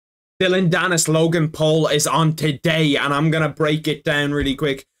Dillon Danis Logan Paul is on today, and I'm going to break it down really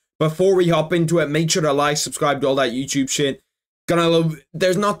quick. Before we hop into it, make sure to like, subscribe to all that YouTube shit.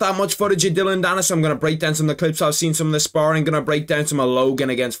 There's not that much footage of Dillon Danis, so I'm going to break down some of the clips. I've seen some of the sparring. Going to break down some of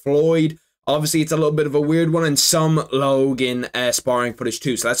Logan against Floyd. Obviously, it's a little bit of a weird one, and some Logan sparring footage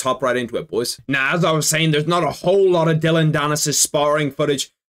too. So let's hop right into it, boys. Now, as I was saying, there's not a whole lot of Dillon Danis' sparring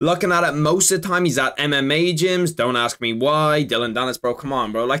footage. Looking at it, most of the time, he's at MMA gyms. Don't ask me why. Dillon Danis, bro, come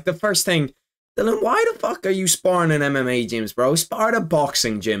on, bro. Like, the first thing, Dillon, why the fuck are you sparring in MMA gyms, bro? Spar at a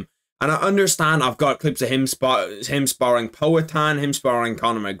boxing gym. And I understand I've got clips of him sparring Poatan, him sparring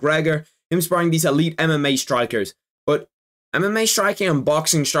Conor McGregor, him sparring these elite MMA strikers. But MMA striking and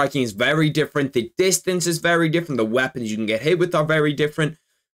boxing striking is very different. The distance is very different. The weapons you can get hit with are very different.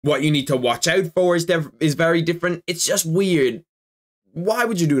 What you need to watch out for is very different. It's just weird. Why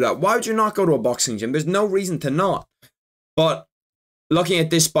would you do that? Why would you not go to a boxing gym? There's no reason to not. But looking at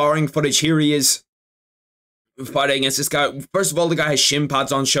this sparring footage, here he is fighting against this guy. First of all, the guy has shin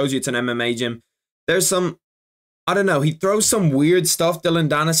pads on, shows you it's an MMA gym. There's some, I don't know, he throws some weird stuff, Dillon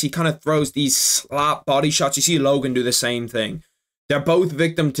Danis. He kind of throws these slap body shots. You see Logan do the same thing. They're both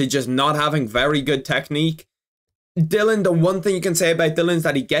victim to just not having very good technique. Dillon, the one thing you can say about Dillon is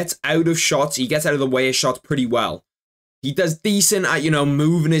that he gets out of shots. He gets out of the way of shots pretty well. He does decent at, you know,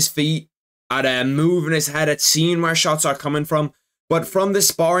 moving his feet, at moving his head, at seeing where shots are coming from. But from the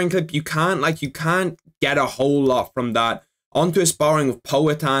sparring clip, you can't get a whole lot from that. Onto a sparring with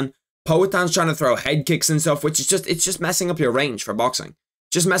Poatan. Poatan's trying to throw head kicks and stuff, which is it's just messing up your range for boxing.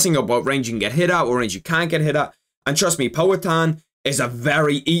 Just messing up what range you can get hit at, what range you can't get hit at. And trust me, Poatan is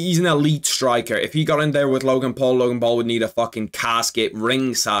he's an elite striker. If he got in there with Logan Paul would need a fucking casket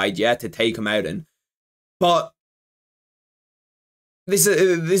ringside, yeah, to take him out in. But This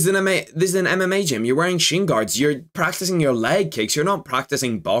is an MMA gym. You're wearing shin guards. You're practicing your leg kicks. You're not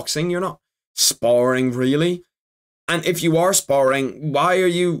practicing boxing. You're not sparring, really. And if you are sparring, why are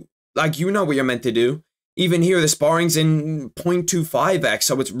you, like, you know what you're meant to do. Even here, the sparring's in 0.25x,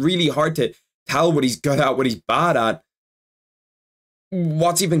 so it's really hard to tell what he's good at, what he's bad at.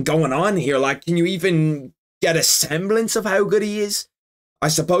 What's even going on here? Like, can you even get a semblance of how good he is? I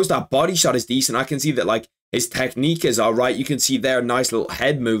suppose that body shot is decent. I can see that, like, his technique is all right. You can see there, nice little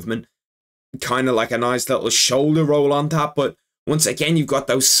head movement. Kind of like a nice little shoulder roll on top. But once again, you've got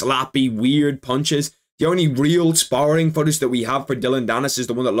those slappy, weird punches. The only real sparring footage that we have for Dillon Danis is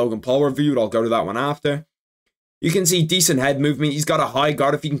the one that Logan Paul reviewed. I'll go to that one after. You can see decent head movement. He's got a high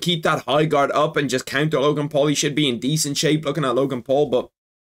guard. If you can keep that high guard up and just counter Logan Paul, he should be in decent shape looking at Logan Paul. But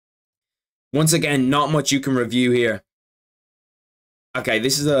once again, not much you can review here. Okay,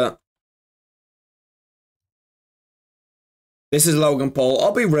 this is Logan Paul.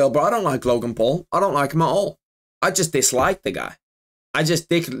 I'll be real, bro. I don't like Logan Paul. I don't like him at all. I just dislike the guy. I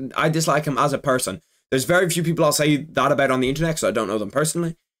dislike him as a person. There's very few people I'll say that about on the internet, so I don't know them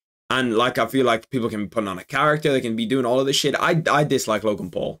personally. And, like, I feel like people can be putting on a character. They can be doing all of this shit. I dislike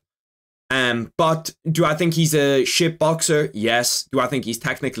Logan Paul. But do I think he's a shit boxer? Yes. Do I think he's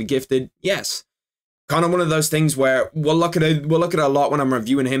technically gifted? Yes. Kind of one of those things where we'll look at it a lot when I'm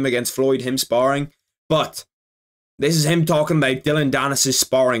reviewing him against Floyd, him sparring. But this is him talking about Dillon Danis'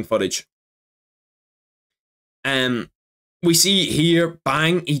 sparring footage. We see here,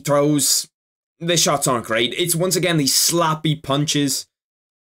 bang, he throws. The shots aren't great. It's once again these slappy punches.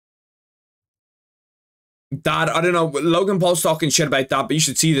 That, I don't know, Logan Paul's talking shit about that, but you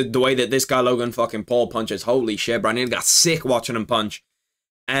should see the way that this guy Logan fucking Paul punches. Holy shit, bro. I got sick watching him punch.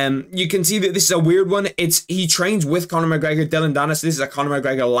 You can see that this is a weird one. He trains with Conor McGregor, Dillon Danis. This is a Conor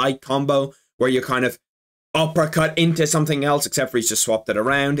McGregor-like combo where you kind of uppercut into something else, except for he's just swapped it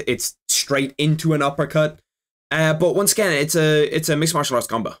around. It's straight into an uppercut. But once again, it's a mixed martial arts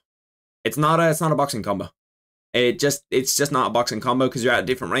combo. It's not a boxing combo. It's just not a boxing combo because you're at a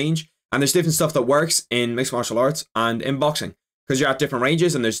different range. And there's different stuff that works in mixed martial arts and in boxing. Because you're at different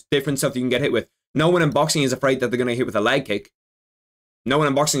ranges and there's different stuff you can get hit with. No one in boxing is afraid that they're going to hit with a leg kick. No one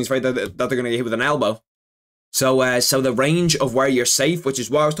in boxing is afraid that they're going to get hit with an elbow. So the range of where you're safe, which is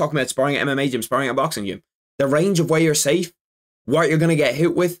why I was talking about sparring at MMA gym, sparring at boxing gym. The range of where you're safe, what you're going to get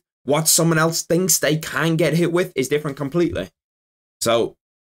hit with, what someone else thinks they can get hit with is different completely. So,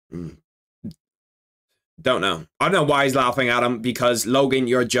 don't know. I don't know why he's laughing at him, because Logan,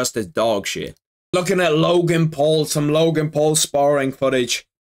 you're just as dog shit. Looking at Logan Paul, some Logan Paul sparring footage.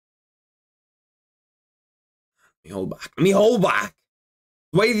 Let me hold back.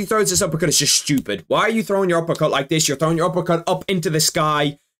 The way he throws this uppercut is just stupid. Why are you throwing your uppercut like this? You're throwing your uppercut up into the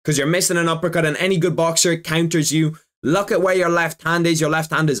sky because you're missing an uppercut, and any good boxer counters you. Look at where your left hand is. Your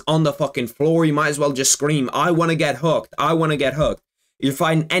left hand is on the fucking floor. You might as well just scream, I want to get hooked. I want to get hooked. You're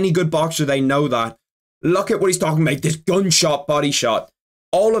fighting any good boxer, they know that. Look at what he's talking about, this gunshot body shot.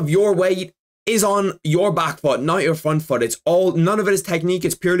 All of your weight is on your back foot, not your front foot. It's all, none of it is technique.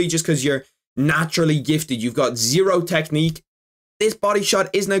 It's purely just because you're naturally gifted. You've got zero technique. This body shot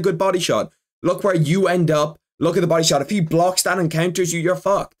isn't a good body shot. Look where you end up. Look at the body shot. If he blocks that and counters you, you're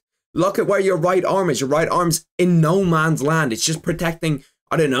fucked. Look at where your right arm is. Your right arm's in no man's land. It's just protecting,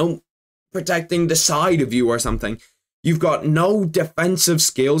 I don't know, protecting the side of you or something. You've got no defensive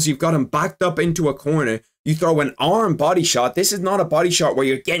skills. You've got him backed up into a corner. You throw an arm body shot. This is not a body shot where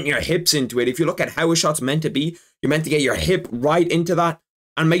you're getting your hips into it. If you look at how a shot's meant to be, you're meant to get your hip right into that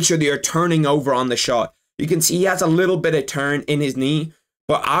and make sure that you're turning over on the shot. You can see he has a little bit of turn in his knee,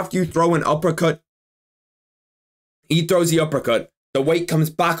 but after you throw an uppercut, he throws the uppercut. The weight comes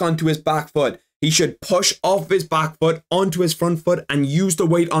back onto his back foot. He should push off his back foot onto his front foot and use the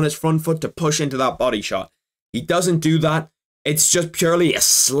weight on his front foot to push into that body shot. He doesn't do that. It's just purely a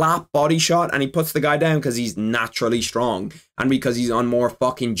slap body shot, and he puts the guy down because he's naturally strong and because he's on more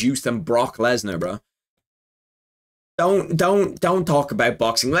fucking juice than Brock Lesnar, bro. Don't talk about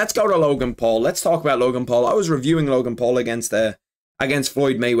boxing. Let's go to Logan Paul. Let's talk about Logan Paul. I was reviewing Logan Paul against Floyd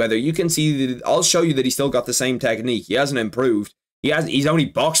Mayweather. You can see that I'll show you that he's still got the same technique. He hasn't improved. He's only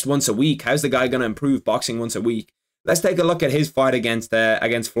boxed once a week. How's the guy going to improve boxing once a week? Let's take a look at his fight against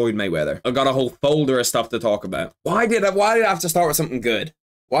Floyd Mayweather. I've got a whole folder of stuff to talk about. Why did I have to start with something good?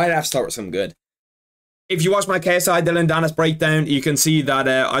 Why did I have to start with something good? If you watch my KSI Dillon Danis breakdown, you can see that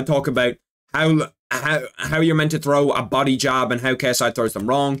I talk about how you're meant to throw a body jab and how KSI throws them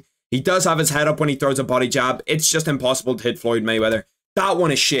wrong. He does have his head up when he throws a body jab. It's just impossible to hit Floyd Mayweather. That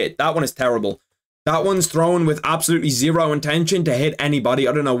one is shit. That one is terrible. That one's thrown with absolutely zero intention to hit anybody.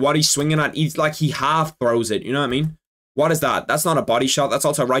 I don't know what he's swinging at. He's like he half throws it. You know what I mean? What is that? That's not a body shot. That's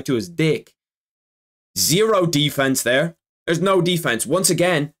also right to his dick. Zero defense there. There's no defense. Once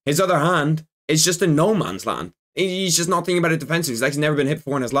again, his other hand is just in no man's land. He's just not thinking about it defensively. He's like he's never been hit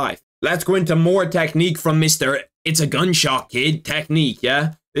before in his life. Let's go into more technique from Mr. It's a gunshot kid. Technique,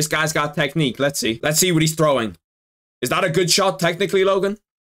 yeah? This guy's got technique. Let's see. Let's see what he's throwing. Is that a good shot technically, Logan?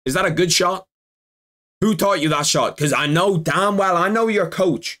 Is that a good shot? Who taught you that shot? Because I know damn well, I know your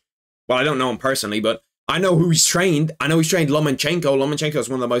coach. Well, I don't know him personally, but I know who he's trained. I know he's trained Lomachenko. Lomachenko is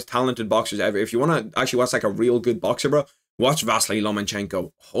one of the most talented boxers ever. If you want to actually watch like a real good boxer, bro, watch Vasily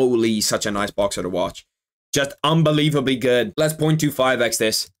Lomachenko. Holy, such a nice boxer to watch. Just unbelievably good. Let's 0.25x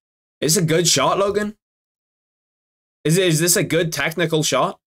this. Is this a good shot, Logan? Is this a good technical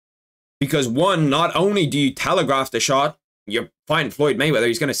shot? Because one, not only do you telegraph the shot, you're fighting Floyd Mayweather.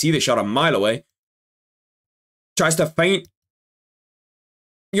 He's going to see the shot a mile away. Tries to feint.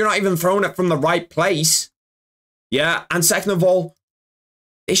 You're not even throwing it from the right place. Yeah, and second of all,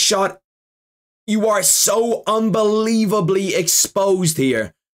 this shot, you are so unbelievably exposed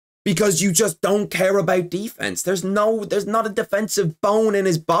here because you just don't care about defense. There's not a defensive bone in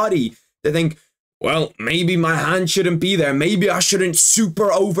his body to think, well, maybe my hand shouldn't be there. Maybe I shouldn't super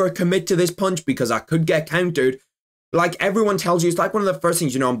overcommit to this punch because I could get countered. Like everyone tells you, it's like one of the first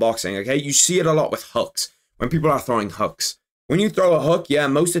things you know in boxing, okay? You see it a lot with hooks. When people are throwing hooks. When you throw a hook, yeah,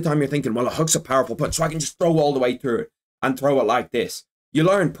 most of the time you're thinking, well, a hook's a powerful punch, so I can just throw all the way through it and throw it like this. You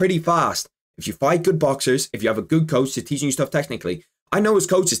learn pretty fast. If you fight good boxers, if you have a good coach to teaching you stuff technically, I know his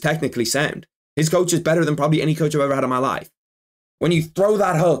coach is technically sound. His coach is better than probably any coach I've ever had in my life. When you throw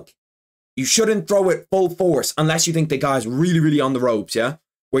that hook, you shouldn't throw it full force unless you think the guy's really, really on the ropes, yeah?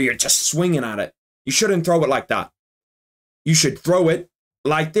 Where you're just swinging at it. You shouldn't throw it like that. You should throw it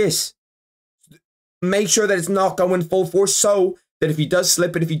like this. Make sure that it's not going full force so that if he does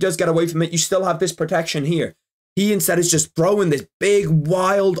slip it, if he does get away from it, you still have this protection here. He instead is just throwing this big,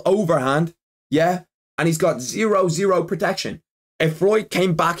 wild overhand, yeah? And he's got zero protection. If Floyd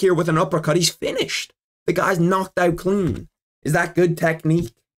came back here with an uppercut, he's finished. The guy's knocked out clean. Is that good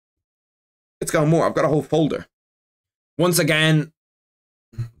technique? Let's go more. I've got a whole folder. Once again,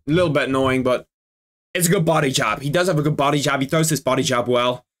 a little bit annoying, but it's a good body jab. He does have a good body jab. He throws this body jab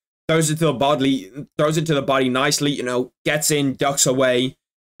well. Throws it to the body nicely, you know, gets in, ducks away,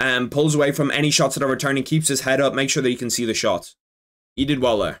 and pulls away from any shots that are returning, keeps his head up, make sure that you can see the shots. He did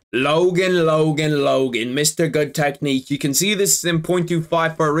well there. Logan, Mr. Good Technique. You can see this is in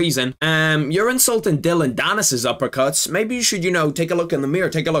 0.25 for a reason. You're insulting Dillon Danis' uppercuts. Maybe you should, you know, take a look in the mirror,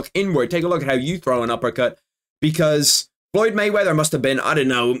 take a look inward, take a look at how you throw an uppercut, because Floyd Mayweather must have been, I don't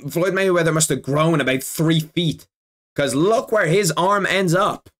know, Floyd Mayweather must have grown about 3 feet, because look where his arm ends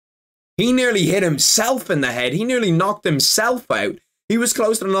up. He nearly hit himself in the head. He nearly knocked himself out. He was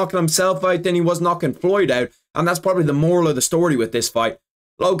close to knocking himself out than he was knocking Floyd out. And that's probably the moral of the story with this fight.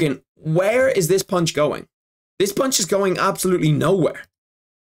 Logan, where is this punch going? This punch is going absolutely nowhere.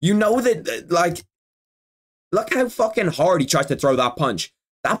 You know that, like, look how fucking hard he tries to throw that punch.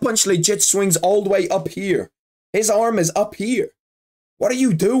 That punch legit swings all the way up here. His arm is up here. What are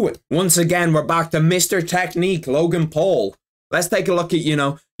you doing? Once again, we're back to Mr. Technique, Logan Paul. Let's take a look at, you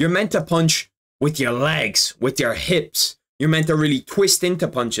know, you're meant to punch with your legs, with your hips. You're meant to really twist into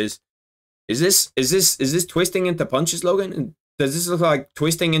punches. Is this twisting into punches, Logan? Does this look like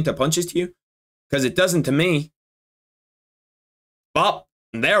twisting into punches to you? Because it doesn't to me. Bop.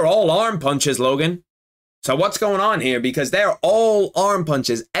 They're all arm punches, Logan. So what's going on here? Because they're all arm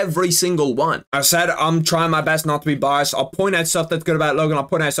punches, every single one. I said I'm trying my best not to be biased. I'll point out stuff that's good about Logan. I'll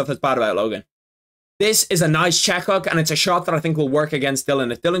point out stuff that's bad about Logan. This is a nice check hook, and it's a shot that I think will work against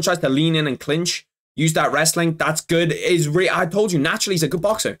Dillon. If Dillon tries to lean in and clinch, use that wrestling, that's good. I told you, naturally he's a good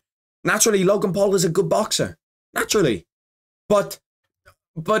boxer. Naturally, Logan Paul is a good boxer. Naturally. But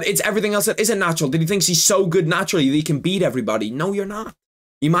it's everything else that isn't natural. Did he think he's so good naturally that he can beat everybody? No, you're not.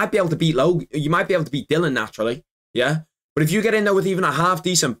 You might be able to beat Logan. You might be able to beat Dillon naturally. Yeah? But if you get in there with even a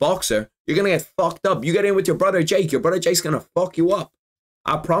half-decent boxer, you're going to get fucked up. You get in with your brother Jake, your brother Jake's going to fuck you up.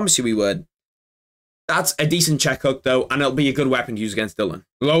 I promise you he would. That's a decent check hook, though, and it'll be a good weapon to use against Dillon.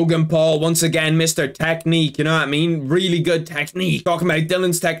 Logan Paul, once again, Mr. Technique, you know what I mean? Really good technique. Talking about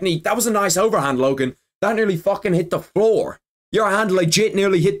Dillon's technique. That was a nice overhand, Logan. That nearly fucking hit the floor. Your hand legit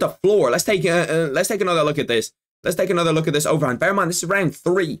nearly hit the floor. Let's take another look at this. Let's take another look at this overhand. Bear in mind, this is round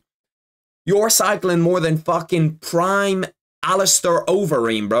 3. You're cycling more than fucking prime Alistair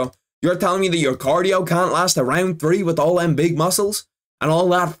Overeem, bro. You're telling me that your cardio can't last a round 3 with all them big muscles? And all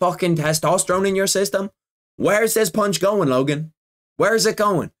that fucking testosterone in your system? Where's this punch going, Logan? Where is it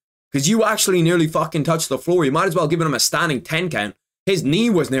going? Because you actually nearly fucking touched the floor. You might as well give him a standing 10 count. His knee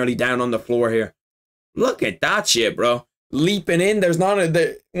was nearly down on the floor here. Look at that shit, bro. Leaping in. There's not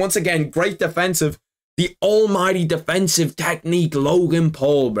once again, great defensive. The almighty defensive technique, Logan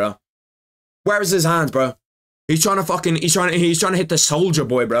Paul, bro. Where's his hands, bro? He's trying to hit the soldier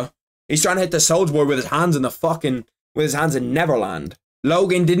boy, bro. He's trying to hit the soldier boy with his hands in Neverland.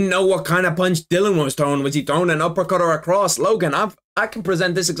 Logan didn't know what kind of punch Dillon was throwing. Was he throwing an uppercut or a cross? Logan, I can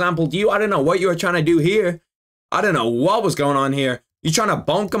present this example to you. I don't know what you were trying to do here. I don't know what was going on here. You trying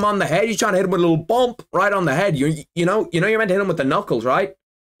to bonk him on the head? You trying to hit him with a little bump right on the head? You know you're meant to hit him with the knuckles, right?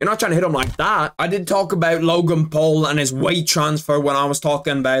 You're not trying to hit him like that. I did talk about Logan Paul and his weight transfer when I was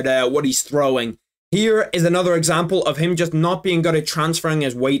talking about what he's throwing. Here is another example of him just not being good at transferring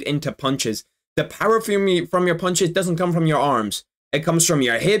his weight into punches. The power from your punches doesn't come from your arms. It comes from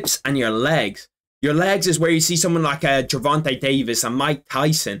your hips and your legs. Your legs is where you see someone like Gervonta Davis and Mike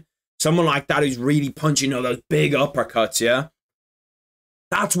Tyson. Someone like that who's really punching, those big uppercuts, yeah?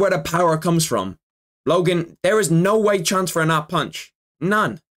 That's where the power comes from. Logan, there is no weight transfer in that punch.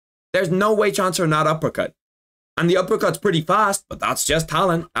 None. There's no weight transfer in that uppercut. And the uppercut's pretty fast, but that's just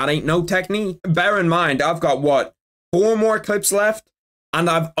talent. That ain't no technique. Bear in mind, I've got, 4 more clips left? And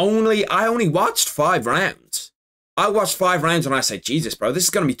I only watched 5 rounds. I watched 5 rounds and I said, Jesus, bro, this is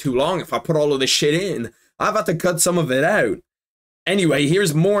going to be too long if I put all of this shit in. I've had to cut some of it out. Anyway,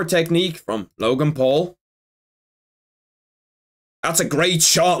 here's more technique from Logan Paul. That's a great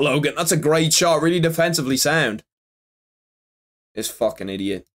shot, Logan. That's a great shot. Really defensively sound. This fucking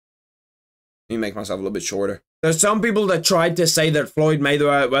idiot. Let me make myself a little bit shorter. There's some people that tried to say that Floyd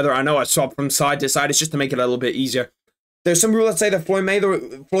Mayweather, I know I swapped from side to side. It's just to make it a little bit easier. There's some people that say that Floyd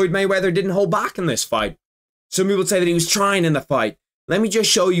Mayweather didn't hold back in this fight. Some people say that he was trying in the fight. Let me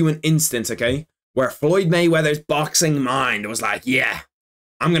just show you an instance, okay? Where Floyd Mayweather's boxing mind was like, yeah,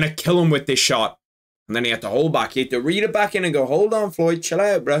 I'm going to kill him with this shot. And then he had to hold back. He had to read it back in and go, hold on, Floyd. Chill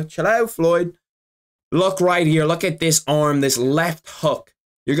out, bro. Chill out, Floyd. Look right here. Look at this arm, this left hook.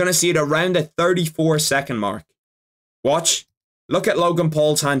 You're going to see it around the 34-second mark. Watch. Look at Logan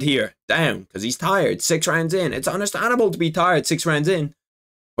Paul's hand here. Down, because he's tired. 6 rounds in. It's understandable to be tired 6 rounds in.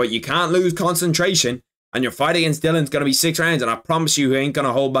 But you can't lose concentration. And your fight against Dillon's going to be 6 rounds. And I promise you, he ain't going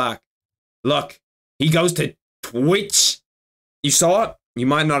to hold back. Look. He goes to twitch. You saw it? You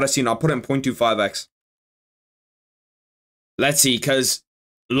might not have seen it. I'll put it in 0.25x. Let's see, because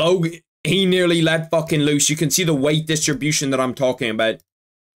Logan, he nearly let fucking loose. You can see the weight distribution that I'm talking about.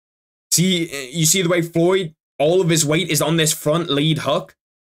 See, you see the way Floyd, all of his weight is on this front lead hook?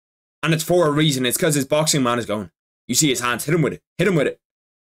 And it's for a reason. It's because his boxing man is going. You see his hands. Hit him with it. Hit him with it.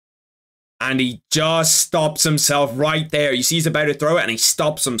 And he just stops himself right there. You see he's about to throw it and he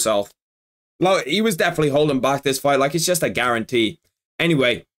stops himself. Look, he was definitely holding back this fight. Like, it's just a guarantee.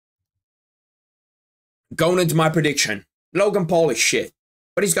 Anyway. Going into my prediction. Logan Paul is shit.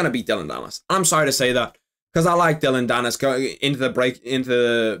 But he's going to beat Dillon Danis. I'm sorry to say that. Because I like Dillon Danis going into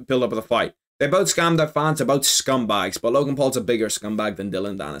the build-up of the fight. They both scam their fans. They're both scumbags. But Logan Paul's a bigger scumbag than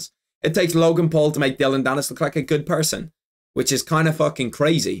Dillon Danis. It takes Logan Paul to make Dillon Danis look like a good person, which is kind of fucking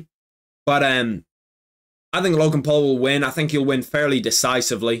crazy. But I think Logan Paul will win. I think he'll win fairly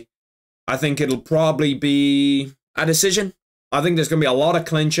decisively. I think it'll probably be a decision. I think there's going to be a lot of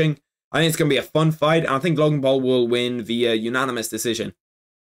clinching. I think it's going to be a fun fight. And I think Logan Paul will win via unanimous decision.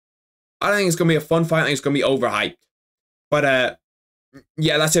 I think it's going to be a fun fight. I think it's going to be overhyped. But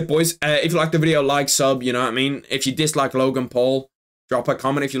yeah, that's it, boys. If you like the video, like, sub, you know what I mean? If you dislike Logan Paul, drop a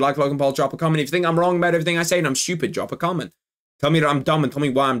comment. If you like Logan Paul, drop a comment. If you think I'm wrong about everything I say and I'm stupid, drop a comment. Tell me that I'm dumb and tell me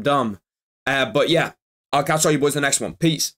why I'm dumb. But yeah, I'll catch all you boys in the next one. Peace.